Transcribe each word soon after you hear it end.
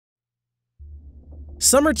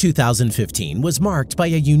Summer 2015 was marked by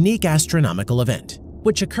a unique astronomical event,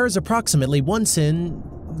 which occurs approximately once in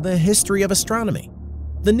the history of astronomy.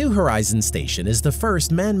 The New Horizons station is the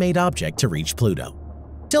first man-made object to reach Pluto.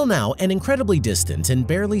 Till now, an incredibly distant and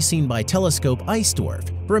barely seen by telescope ice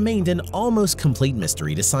dwarf remained an almost complete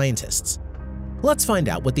mystery to scientists. Let's find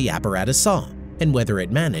out what the apparatus saw and whether it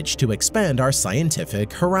managed to expand our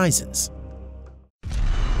scientific horizons.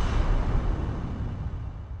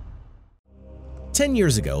 10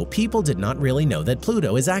 years ago, people did not really know that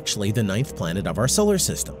Pluto is actually the 9th planet of our solar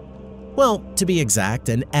system. Well, to be exact,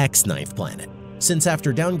 an X-9th planet, since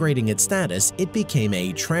after downgrading its status, it became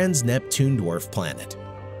a trans-Neptune dwarf planet.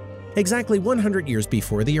 Exactly 100 years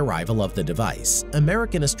before the arrival of the device,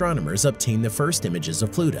 American astronomers obtained the first images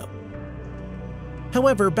of Pluto.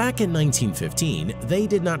 However, back in 1915, they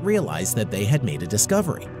did not realize that they had made a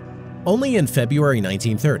discovery. Only in February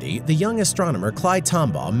 1930, the young astronomer Clyde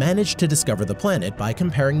Tombaugh managed to discover the planet by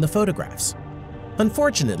comparing the photographs.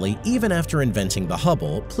 Unfortunately, even after inventing the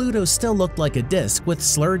Hubble, Pluto still looked like a disk with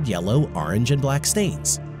slurred yellow, orange, and black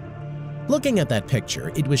stains. Looking at that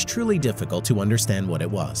picture, it was truly difficult to understand what it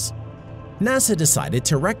was. NASA decided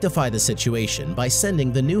to rectify the situation by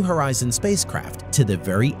sending the New Horizons spacecraft to the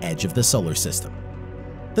very edge of the solar system.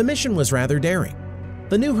 The mission was rather daring.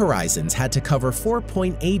 The New Horizons had to cover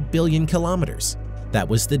 4.8 billion kilometers. That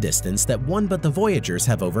was the distance that none but the Voyagers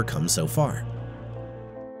have overcome so far.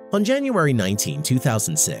 On January 19,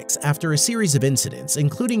 2006, after a series of incidents,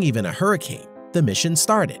 including even a hurricane, the mission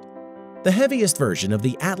started. The heaviest version of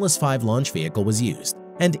the Atlas V launch vehicle was used,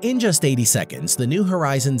 and in just 80 seconds, the New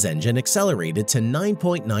Horizons engine accelerated to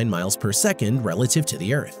 9.9 miles per second relative to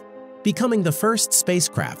the Earth, becoming the first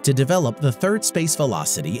spacecraft to develop the third space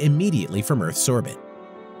velocity immediately from Earth's orbit.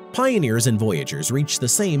 Pioneers and Voyagers reached the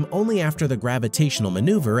same only after the gravitational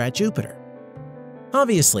maneuver at Jupiter.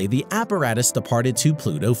 Obviously, the apparatus departed to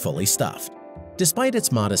Pluto fully stuffed. Despite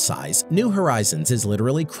its modest size, New Horizons is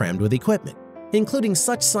literally crammed with equipment, including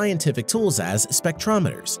such scientific tools as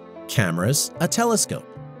spectrometers, cameras, a telescope,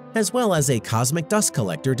 as well as a cosmic dust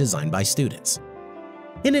collector designed by students.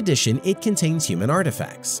 In addition, it contains human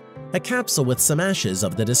artifacts, a capsule with some ashes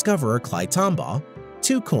of the discoverer Clyde Tombaugh,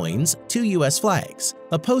 2 coins, 2 US flags,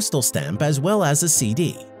 a postal stamp, as well as a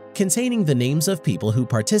CD containing the names of people who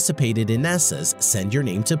participated in NASA's Send Your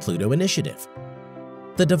Name to Pluto initiative.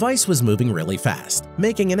 The device was moving really fast,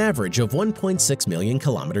 making an average of 1.6 million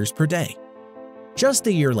kilometers per day. Just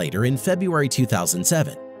a year later, in February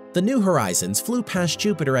 2007, the New Horizons flew past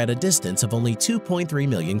Jupiter at a distance of only 2.3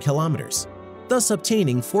 million kilometers, thus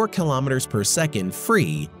obtaining 4 kilometers per second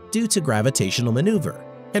free due to gravitational maneuver,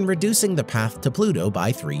 and reducing the path to Pluto by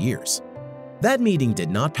 3 years. That meeting did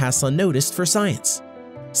not pass unnoticed for science.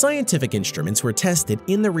 Scientific instruments were tested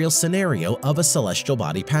in the real scenario of a celestial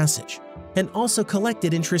body passage, and also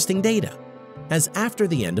collected interesting data, as after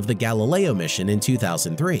the end of the Galileo mission in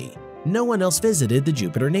 2003, no one else visited the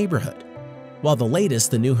Jupiter neighborhood, while the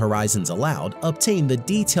latest the New Horizons allowed obtained the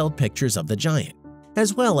detailed pictures of the giant,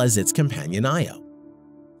 as well as its companion Io.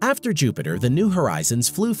 After Jupiter, the New Horizons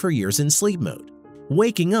flew for years in sleep mode,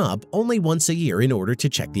 waking up only once a year in order to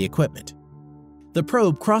check the equipment. The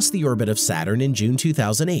probe crossed the orbit of Saturn in June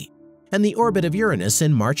 2008 and the orbit of Uranus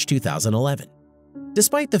in March 2011.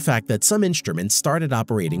 Despite the fact that some instruments started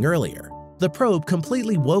operating earlier, the probe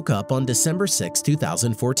completely woke up on December 6,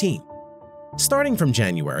 2014. Starting from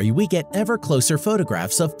January, we get ever closer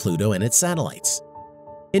photographs of Pluto and its satellites.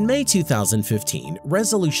 In May 2015,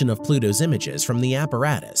 resolution of Pluto's images from the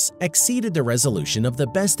apparatus exceeded the resolution of the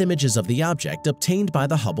best images of the object obtained by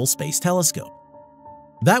the Hubble Space Telescope.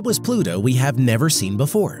 That was Pluto we have never seen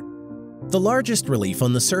before. The largest relief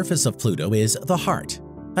on the surface of Pluto is the Heart,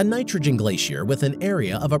 a nitrogen glacier with an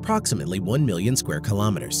area of approximately 1 million square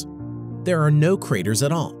kilometers. There are no craters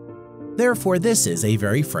at all. Therefore, this is a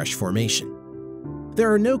very fresh formation.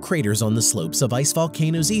 There are no craters on the slopes of ice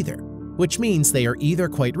volcanoes either, which means they are either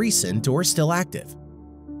quite recent or still active.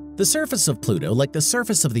 The surface of Pluto, like the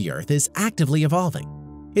surface of the Earth, is actively evolving.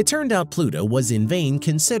 It turned out Pluto was in vain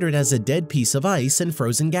considered as a dead piece of ice and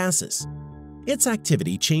frozen gases. Its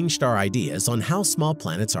activity changed our ideas on how small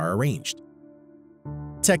planets are arranged.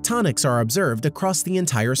 Tectonics are observed across the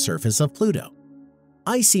entire surface of Pluto.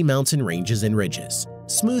 Icy mountain ranges and ridges,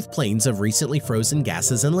 smooth plains of recently frozen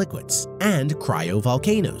gases and liquids, and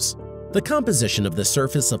cryovolcanoes. The composition of the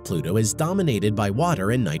surface of Pluto is dominated by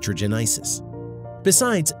water and nitrogen ices.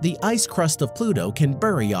 Besides, the ice crust of Pluto can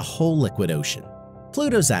bury a whole liquid ocean.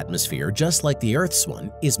 Pluto's atmosphere, just like the Earth's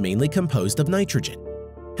one, is mainly composed of nitrogen.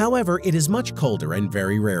 However, it is much colder and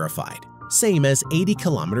very rarefied, same as 80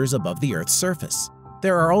 kilometers above the Earth's surface.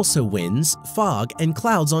 There are also winds, fog, and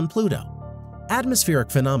clouds on Pluto. atmospheric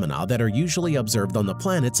phenomena that are usually observed on the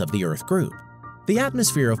planets of the Earth group. The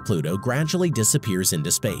atmosphere of Pluto gradually disappears into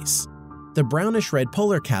space. The brownish-red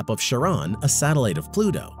polar cap of Charon, a satellite of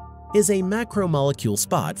Pluto, is a macromolecule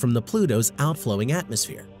spot from the Pluto's outflowing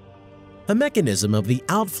atmosphere. A mechanism of the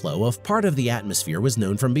outflow of part of the atmosphere was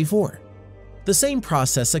known from before. The same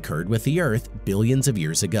process occurred with the Earth billions of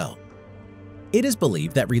years ago. It is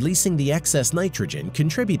believed that releasing the excess nitrogen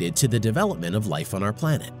contributed to the development of life on our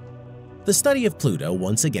planet. The study of Pluto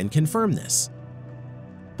once again confirmed this.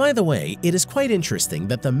 By the way, it is quite interesting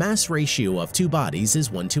that the mass ratio of two bodies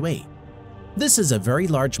is 1:8. This is a very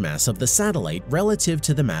large mass of the satellite relative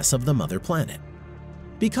to the mass of the mother planet.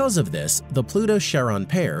 Because of this, the Pluto-Charon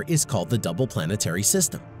pair is called the double planetary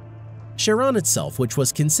system. Charon itself, which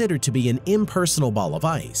was considered to be an impersonal ball of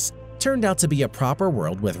ice, turned out to be a proper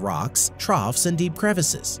world with rocks, troughs, and deep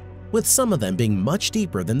crevices, with some of them being much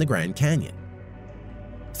deeper than the Grand Canyon.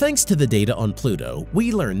 Thanks to the data on Pluto,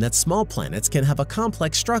 we learned that small planets can have a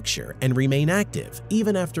complex structure and remain active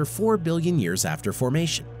even after 4 billion years after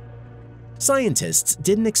formation. Scientists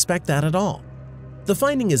didn't expect that at all. The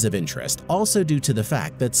finding is of interest also due to the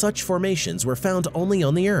fact that such formations were found only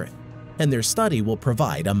on the Earth, and their study will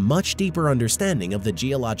provide a much deeper understanding of the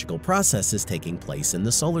geological processes taking place in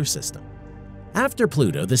the solar system. After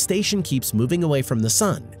Pluto, the station keeps moving away from the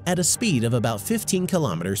Sun at a speed of about 15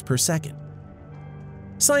 kilometers per second.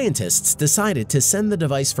 Scientists decided to send the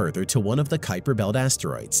device further to one of the Kuiper Belt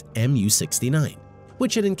asteroids, MU69,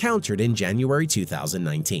 which it encountered in January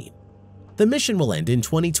 2019. The mission will end in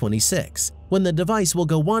 2026, when the device will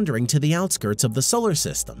go wandering to the outskirts of the solar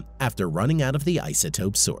system after running out of the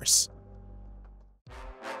isotope source.